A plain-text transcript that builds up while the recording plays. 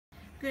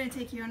I'm going to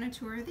take you on a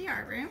tour of the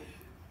art room.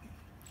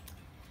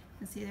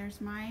 You see there's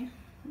my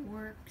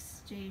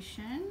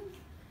workstation.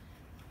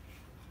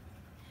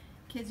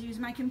 Kids use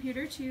my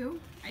computer too.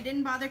 I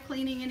didn't bother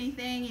cleaning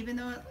anything, even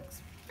though it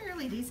looks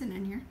fairly decent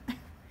in here.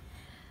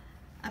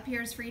 Up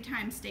here is free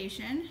time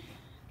station.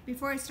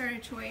 Before I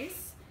started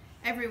Choice,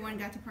 everyone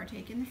got to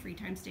partake in the free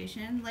time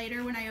station.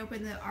 Later, when I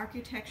opened the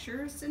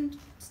architecture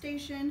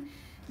station,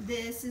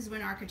 this is when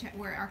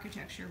where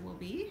architecture will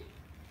be.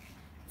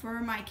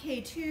 For my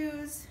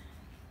K2s,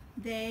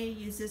 they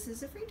use this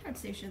as a free time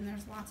station.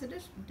 There's lots of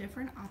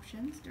different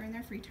options during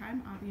their free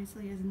time.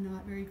 Obviously, is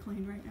not very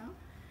clean right now.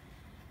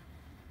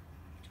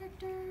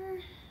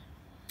 Projector.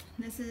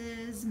 This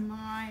is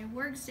my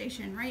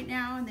workstation right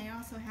now, and they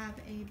also have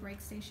a break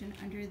station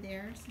under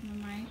there. Some of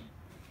my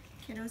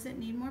kiddos that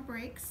need more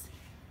breaks.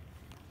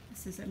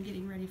 This is I'm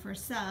getting ready for a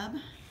sub.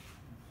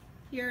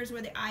 Here's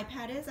where the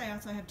iPad is. I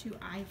also have 2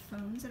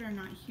 iPhones that are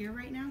not here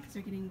right now because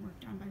they're getting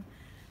worked on by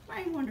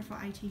my wonderful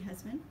IT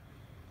husband.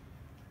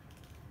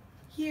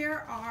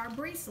 Here are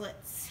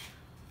bracelets.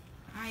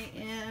 I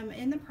am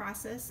in the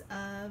process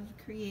of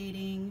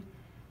creating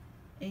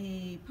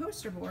a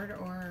poster board,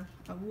 or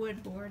a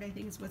wood board, I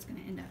think is what's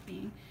going to end up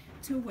being,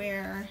 to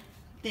where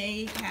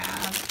they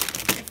have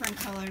different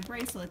colored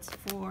bracelets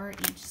for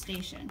each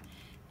station,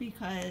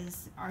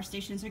 because our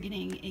stations are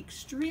getting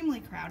extremely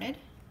crowded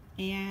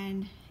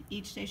and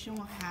each station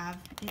will have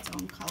its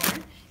own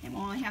color, and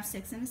we'll only have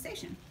 6 in the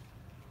station.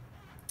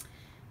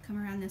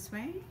 Come around this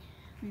way.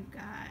 We've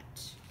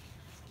got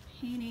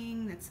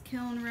painting, that's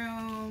kiln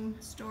room,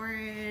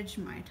 storage,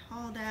 my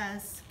tall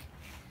desk,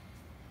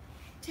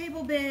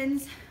 table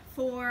bins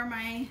for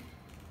my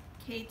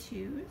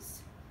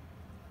K2s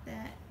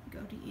that go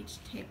to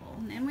each table.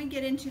 And then we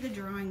get into the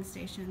drawing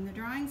station. The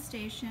drawing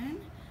station,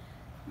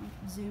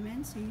 I'll zoom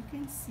in so you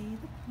can see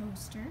the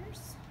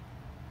posters.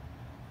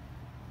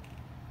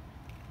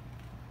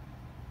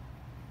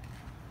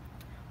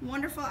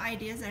 Wonderful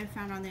ideas that I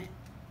found on the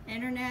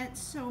internet.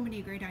 So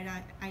many great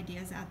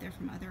ideas out there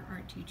from other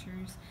art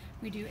teachers.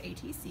 We do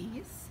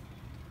ATCs,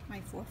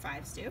 my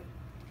 4-5s do.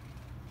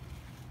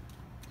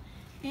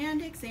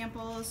 And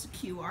examples,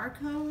 QR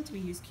codes. We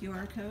use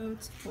QR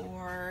codes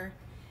for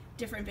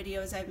different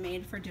videos I've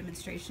made for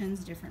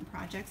demonstrations, different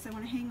projects I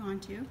want to hang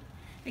on to.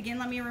 Again,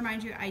 let me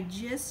remind you, I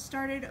just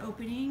started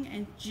opening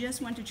and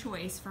just went to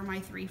Choice for my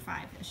 3-5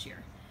 this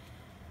year.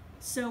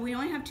 So we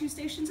only have 2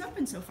 stations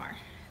open so far.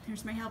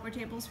 There's my helper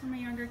tables for my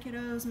younger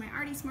kiddos, my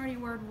Arty Smarty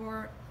word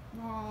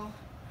wall,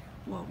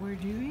 what we're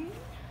doing.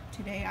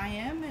 Today I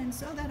am, and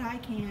so that I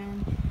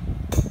can.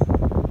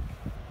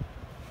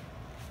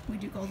 We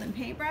do golden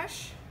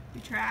paintbrush,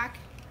 we track,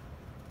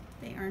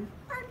 they earn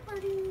art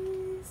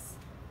parties.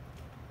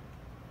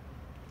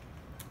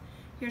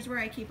 Here's where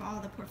I keep all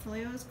the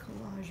portfolios,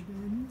 collage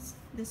bins.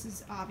 This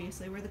is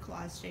obviously where the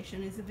collage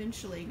station is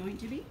eventually going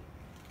to be.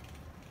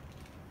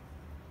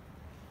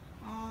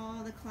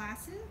 All the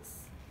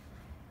classes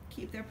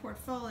keep their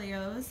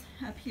portfolios.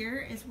 Up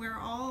here is where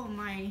all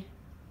my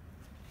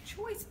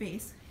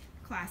choice-based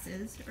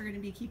classes are going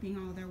to be keeping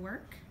all their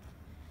work.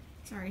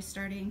 It's already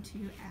starting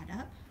to add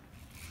up.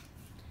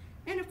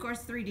 And of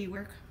course 3D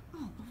work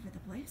all over the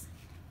place.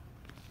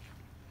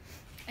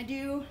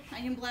 I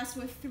am blessed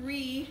with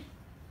 3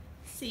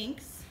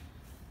 sinks.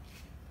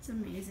 It's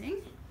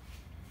amazing.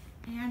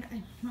 And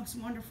a most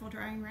wonderful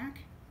drying rack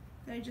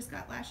that I just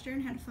got last year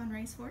and had a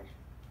fundraise for.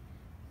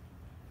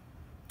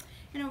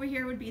 And over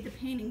here would be the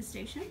painting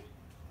station.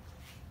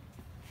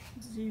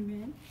 Zoom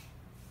in.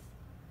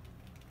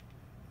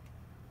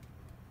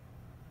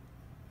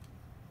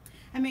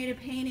 I made a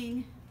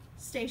painting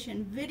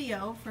station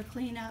video for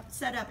cleanup,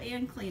 setup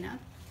and cleanup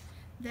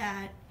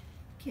that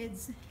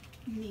kids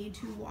need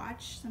to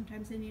watch.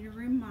 Sometimes they need a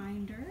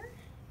reminder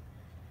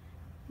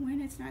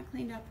when it's not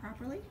cleaned up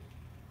properly.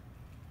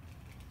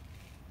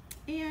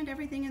 And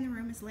everything in the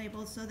room is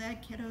labeled so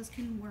that kiddos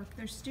can work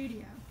their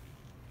studio.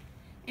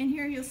 In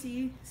here you'll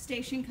see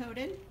station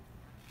coded,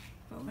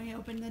 but when we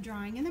open the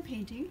drawing and the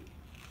painting,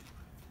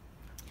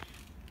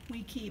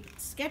 we keep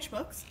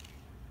sketchbooks,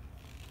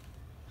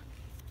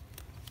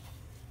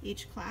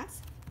 each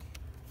class.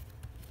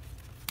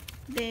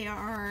 They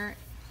are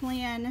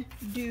plan,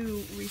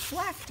 do,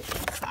 reflect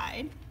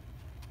inside.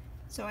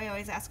 So I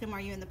always ask them, are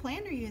you in the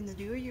plan, are you in the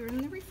do, or you're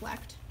in the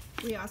reflect?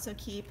 We also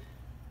keep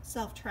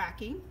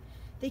self-tracking.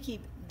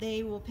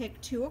 They will pick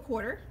 2 a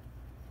quarter.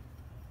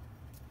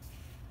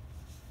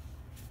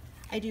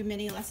 I do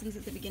mini lessons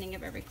at the beginning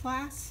of every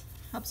class.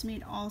 Helps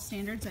meet all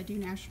standards. I do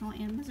national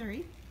and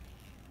Missouri.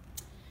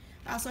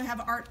 I also have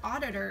art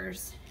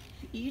auditors.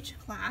 Each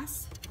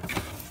class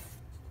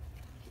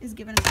is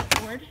given a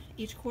clipboard.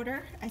 Each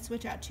quarter I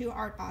switch out 2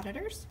 art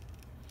auditors,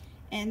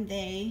 and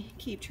they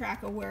keep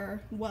track of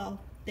where, well,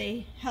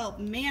 they help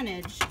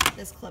manage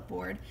this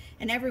clipboard,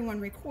 and everyone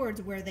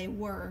records where they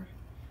were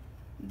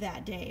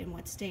that day and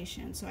what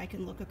station, so I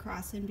can look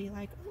across and be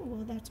like, oh,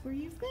 well, that's where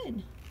you've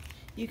been.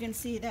 You can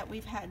see that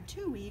we've had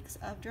 2 weeks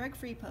of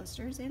drug-free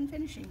posters and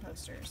finishing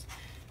posters.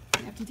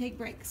 I have to take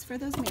breaks for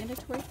those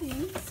mandatory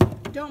things.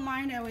 Don't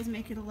mind, I always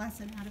make it a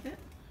lesson out of it.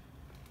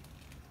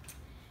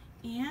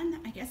 And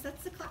I guess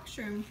that's the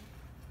classroom.